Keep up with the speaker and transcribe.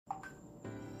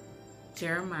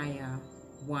Jeremiah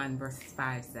 1 verse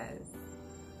 5 says,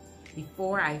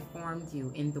 "Before I formed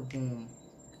you in the womb,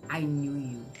 I knew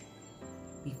you.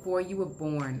 Before you were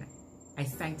born, I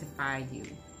sanctified you.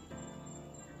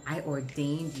 I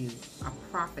ordained you a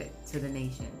prophet to the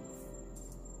nations."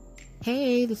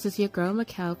 Hey, this is your girl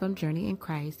Mikkel from Journey in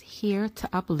Christ, here to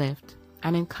uplift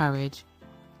and encourage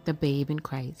the babe in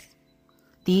Christ.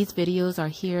 These videos are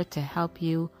here to help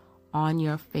you on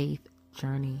your faith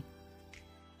journey.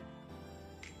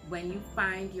 When you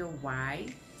find your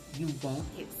why, you won't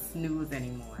hit snooze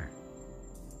anymore.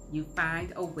 You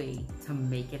find a way to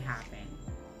make it happen.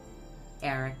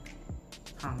 Eric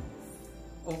Thomas.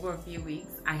 Over a few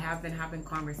weeks, I have been having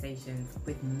conversations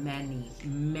with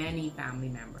many family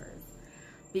members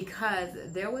because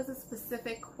there was a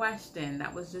specific question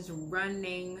that was just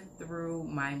running through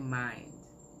my mind.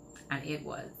 And it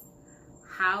was,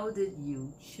 how did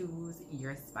you choose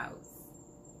your spouse?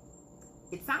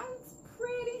 It sounds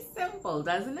pretty simple,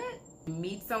 doesn't it? You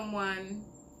meet someone,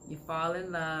 you fall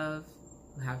in love,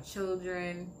 you have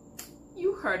children.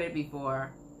 You heard it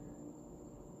before.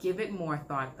 Give it more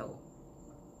thought though,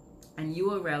 and you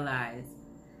will realize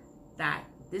that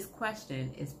this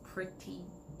question is pretty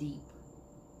deep.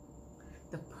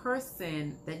 The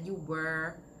person that you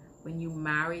were when you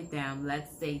married them,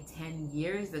 let's say 10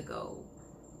 years ago,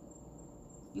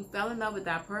 you fell in love with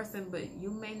that person, but you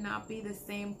may not be the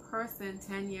same person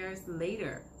 10 years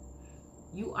later.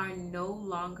 You are no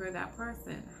longer that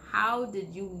person. How did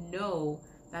you know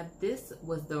that this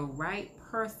was the right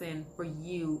person for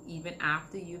you even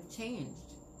after you've changed?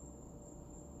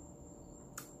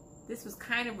 This was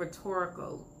kind of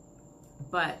rhetorical,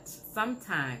 but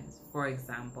sometimes, for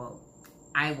example,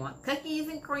 I want cookies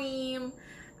and cream,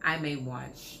 I may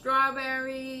want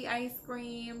strawberry ice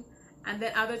cream, and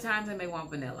then other times I may want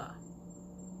vanilla.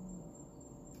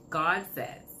 God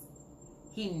says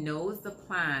He knows the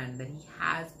plan that He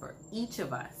has for each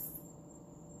of us,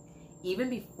 even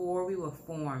before we were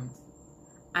formed.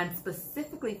 And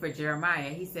specifically for Jeremiah,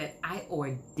 He said, "I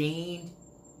ordained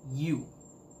you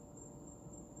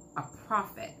a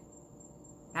prophet."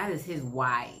 That is His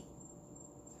why.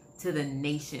 To the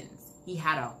nations. He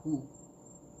had a who.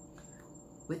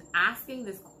 With asking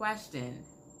this question,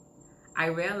 I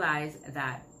realized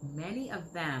that many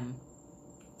of them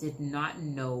did not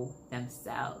know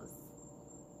themselves.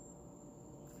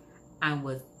 And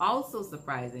what's also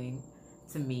surprising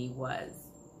to me was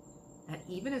that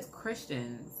even as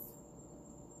Christians,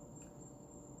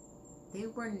 they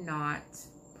were not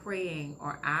praying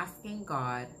or asking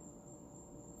God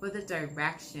for the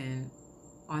direction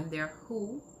on their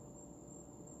who.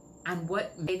 And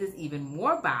what made this even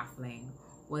more baffling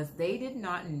was they did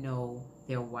not know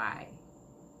their why.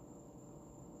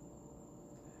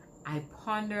 I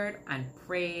pondered and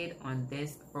prayed on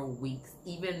this for weeks,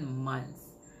 even months.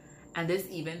 And this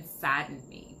even saddened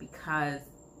me because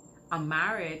a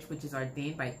marriage which is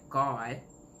ordained by God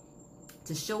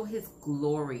to show His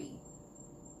glory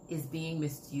is being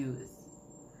misused,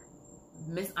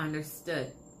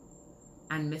 misunderstood,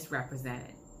 and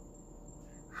misrepresented.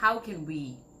 How can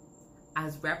we,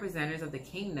 as representatives of the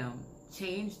kingdom,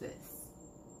 change this?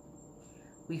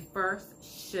 We first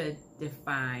should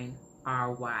define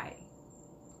our why.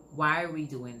 Why are we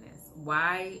doing this?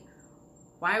 Why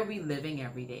are we living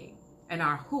every day? And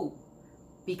our who,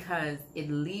 because it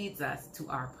leads us to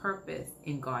our purpose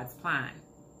in God's plan.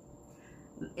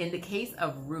 In the case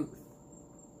of Ruth,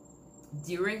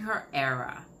 during her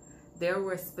era, there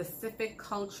were specific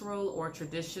cultural or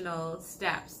traditional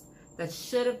steps that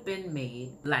should have been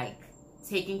made, like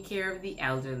taking care of the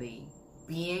elderly,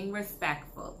 being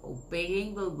respectful,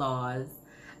 obeying the laws,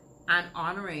 and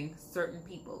honoring certain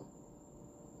people.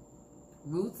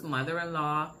 Ruth's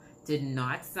mother-in-law did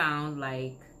not sound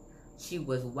like she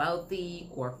was wealthy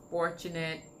or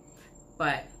fortunate,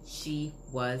 but she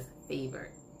was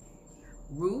favored.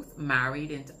 Ruth married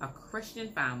into a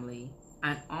Christian family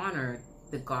and honored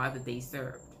the God that they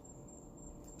served.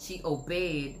 She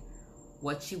obeyed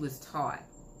what she was taught,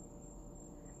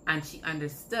 and she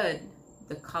understood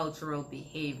the cultural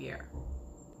behavior.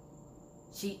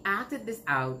 She acted this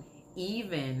out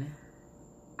even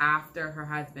after her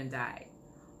husband died,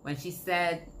 when she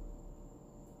said,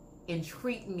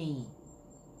 "Entreat me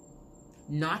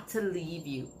not to leave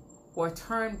you or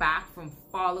turn back from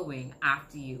following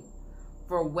after you.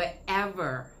 For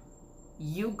wherever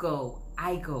you go,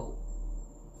 I go.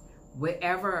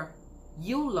 Wherever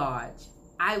you lodge,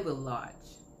 I will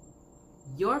lodge.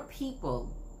 Your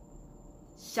people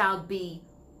shall be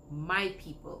my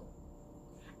people,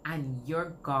 and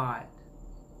your God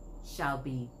shall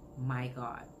be my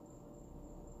God."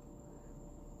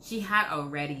 She had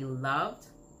already loved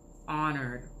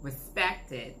honored,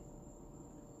 respected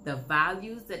the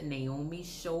values that Naomi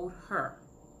showed her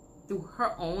through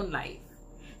her own life.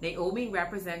 Naomi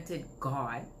represented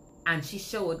God, and she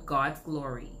showed God's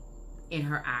glory in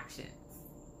her actions.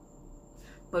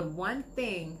 But one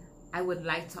thing I would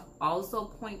like to also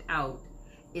point out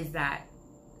is that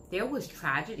there was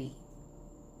tragedy.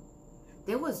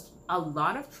 There was a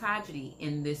lot of tragedy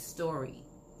in this story.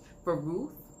 For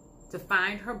Ruth to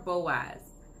find her Boaz,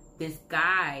 this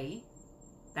guy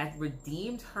that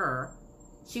redeemed her,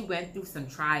 she went through some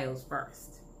trials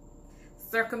first.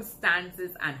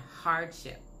 Circumstances and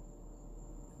hardship.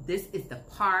 This is the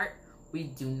part we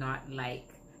do not like.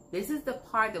 This is the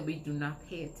part that we do not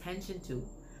pay attention to.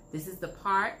 This is the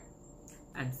part,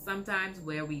 and sometimes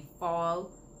where we fall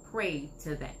prey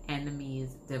to the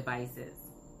enemy's devices.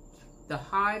 The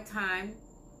hard time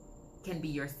can be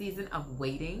your season of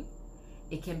waiting.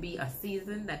 It can be a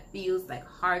season that feels like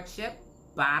hardship,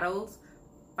 battles,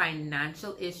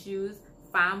 financial issues,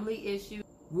 family issues.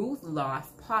 Ruth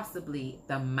lost possibly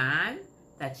the man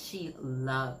that she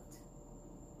loved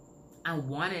and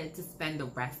wanted to spend the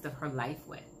rest of her life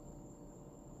with.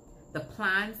 The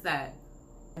plans that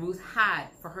Ruth had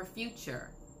for her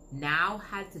future now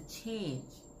had to change.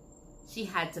 She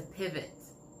had to pivot.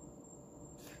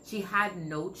 She had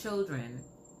no children,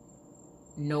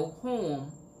 no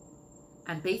home,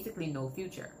 and basically no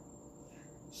future.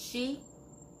 She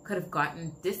could have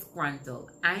gotten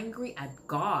disgruntled, angry at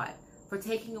God for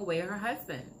taking away her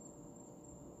husband.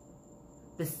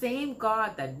 The same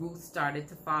God that Ruth started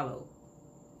to follow.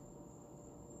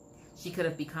 She could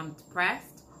have become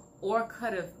depressed or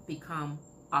could have become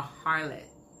a harlot.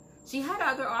 She had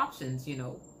other options,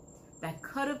 that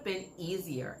could have been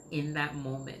easier in that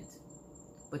moment.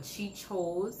 But she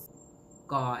chose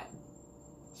God.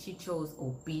 She chose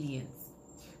obedience.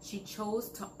 She chose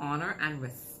to honor and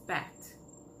respect.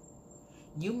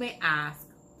 You may ask,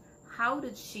 how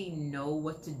did she know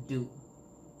what to do?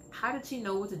 How did she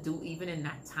know what to do even in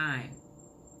that time?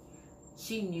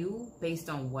 She knew based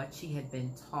on what she had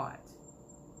been taught.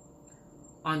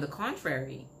 On the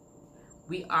contrary,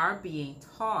 we are being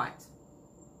taught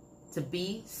to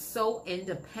be so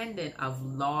independent of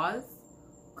laws,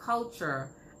 culture,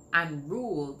 and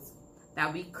rules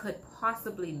that we could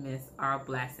possibly miss our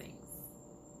blessings.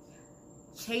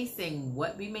 Chasing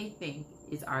what we may think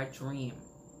is our dream,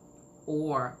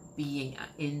 or being an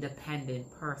independent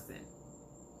person.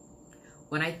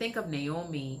 When I think of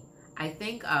Naomi, I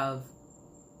think of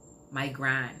my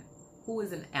gran, who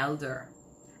is an elder,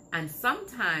 and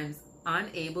sometimes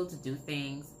unable to do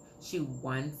things she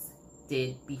once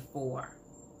did before.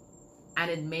 And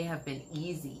it may have been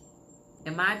easy.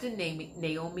 Imagine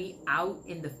Naomi out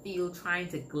in the field trying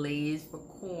to glaze for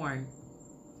corn,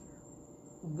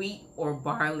 wheat, or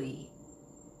barley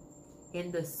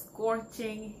in the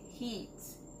scorching heat,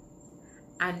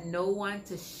 and no one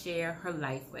to share her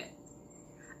life with.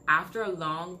 After a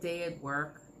long day at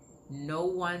work, no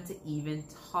one to even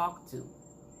talk to.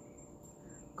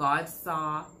 God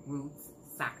saw Ruth's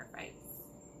sacrifice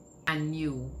and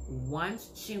knew once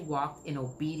she walked in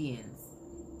obedience,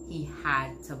 he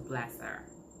had to bless her.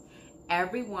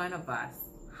 Every one of us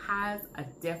has a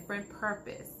different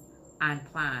purpose and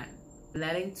plan.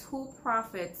 Letting two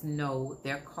prophets know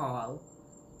their call,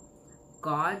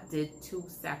 God did two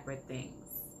separate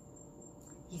things.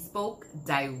 He spoke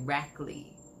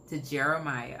directly to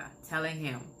Jeremiah, telling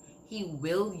him he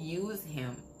will use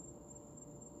him.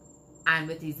 And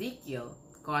with Ezekiel,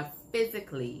 God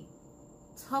physically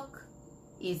took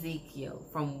Ezekiel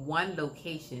from one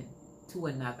location to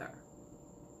another.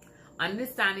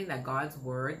 Understanding that God's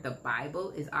word, the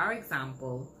Bible, is our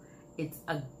example. It's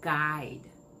a guide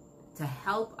to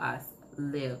help us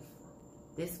live.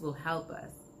 This will help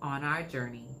us on our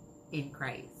journey in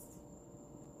Christ.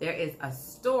 There is a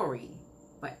story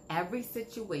for every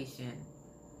situation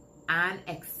and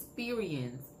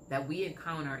experience that we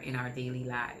encounter in our daily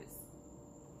lives.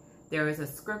 There is a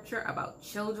scripture about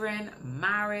children,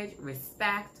 marriage,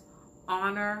 respect,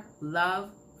 honor,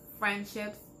 love,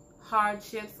 friendships,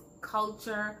 hardships,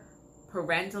 culture,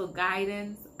 parental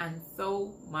guidance, and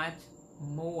so much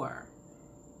more.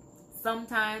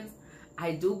 Sometimes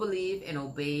I do believe in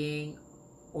obeying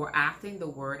or acting the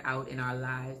word out in our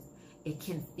lives. It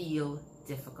can feel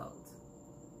difficult.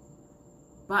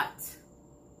 But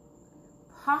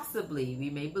possibly we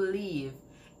may believe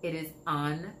it is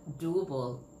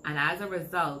undoable. And as a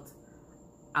result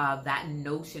of that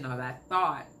notion or that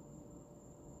thought,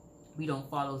 we don't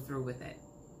follow through with it.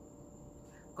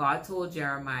 God told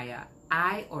Jeremiah,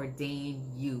 I ordained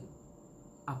you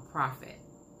a prophet.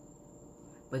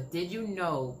 But did you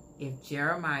know if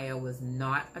Jeremiah was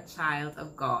not a child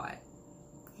of God,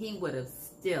 he would have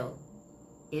still,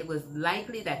 it was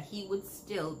likely that he would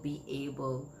still be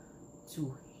able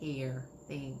to hear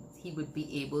things. He would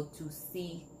be able to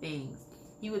see things.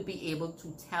 He would be able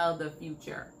to tell the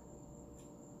future.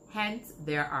 Hence,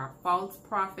 there are false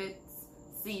prophets,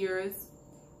 seers,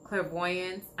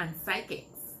 clairvoyants, and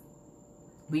psychics.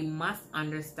 We must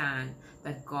understand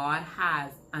that God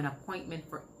has an appointment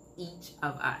for each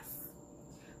of us.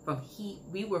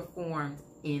 We were formed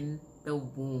in the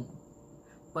womb.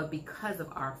 But because of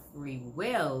our free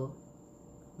will,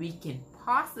 we can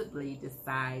possibly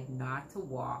decide not to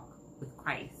walk with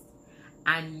Christ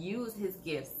and use his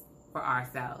gifts for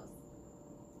ourselves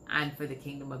and for the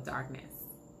kingdom of darkness.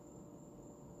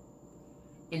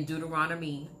 In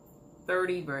Deuteronomy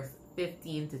 30, verse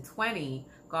 15 to 20,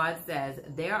 God says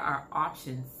there are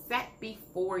options set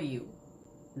before you: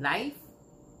 life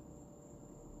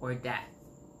or death,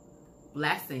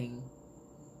 blessing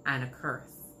and a curse.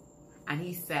 And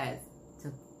he says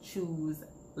to choose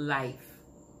life.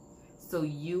 So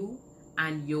you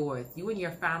and yours, you and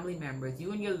your family members,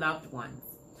 you and your loved ones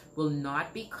will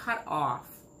not be cut off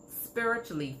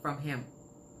spiritually from him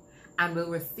and will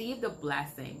receive the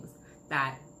blessings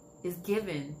that is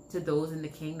given to those in the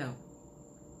kingdom.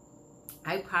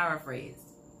 I paraphrased.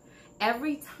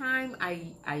 Every time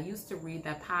I used to read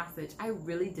that passage, I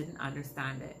really didn't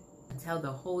understand it until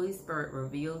the Holy Spirit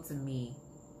revealed to me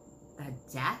that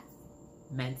death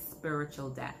meant spiritual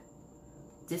death,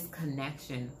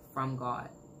 disconnection from God.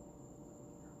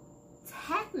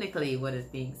 Technically, what is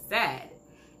being said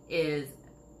is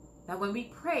that when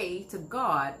we pray to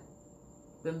God,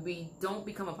 when we don't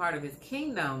become a part of his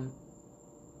kingdom,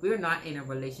 we're not in a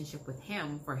relationship with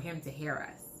him for him to hear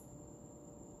us.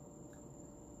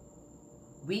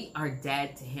 We are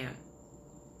dead to him.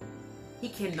 He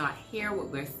cannot hear what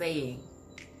we're saying.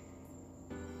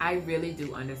 I really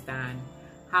do understand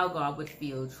how God would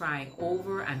feel trying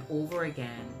over and over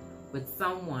again with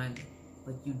someone,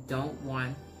 but you don't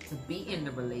want to be in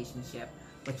the relationship,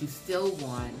 but you still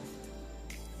want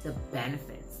the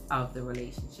benefits of the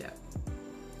relationship.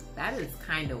 That is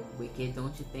kind of wicked,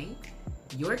 don't you think?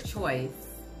 Your choice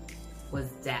was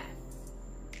death,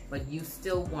 but you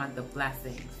still want the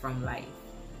blessings from life.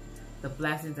 The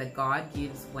blessings that God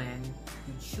gives when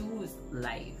you choose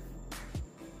life.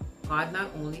 God not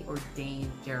only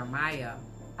ordained Jeremiah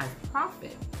as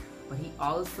prophet, but he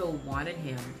also wanted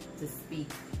him to speak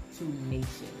to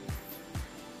nations.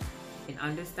 In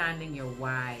understanding your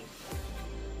why,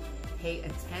 pay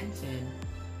attention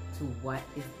to what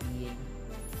is being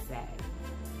said.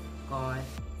 God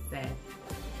said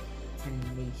to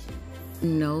nations.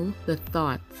 Know the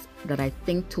thoughts that I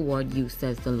think toward you,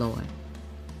 says the Lord.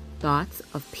 Thoughts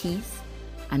of peace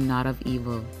and not of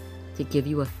evil, to give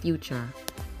you a future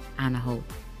and a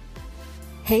hope.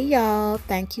 Hey y'all,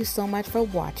 thank you so much for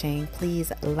watching.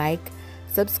 Please like,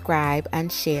 subscribe,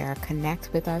 and share.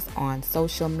 Connect with us on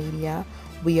social media.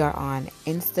 We are on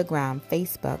Instagram,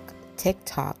 Facebook,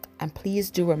 TikTok, and please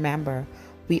do remember,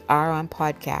 we are on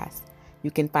podcasts.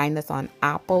 You can find us on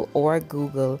Apple or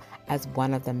Google as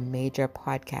one of the major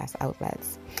podcast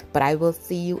outlets. But I will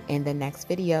see you in the next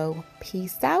video.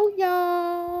 Peace out.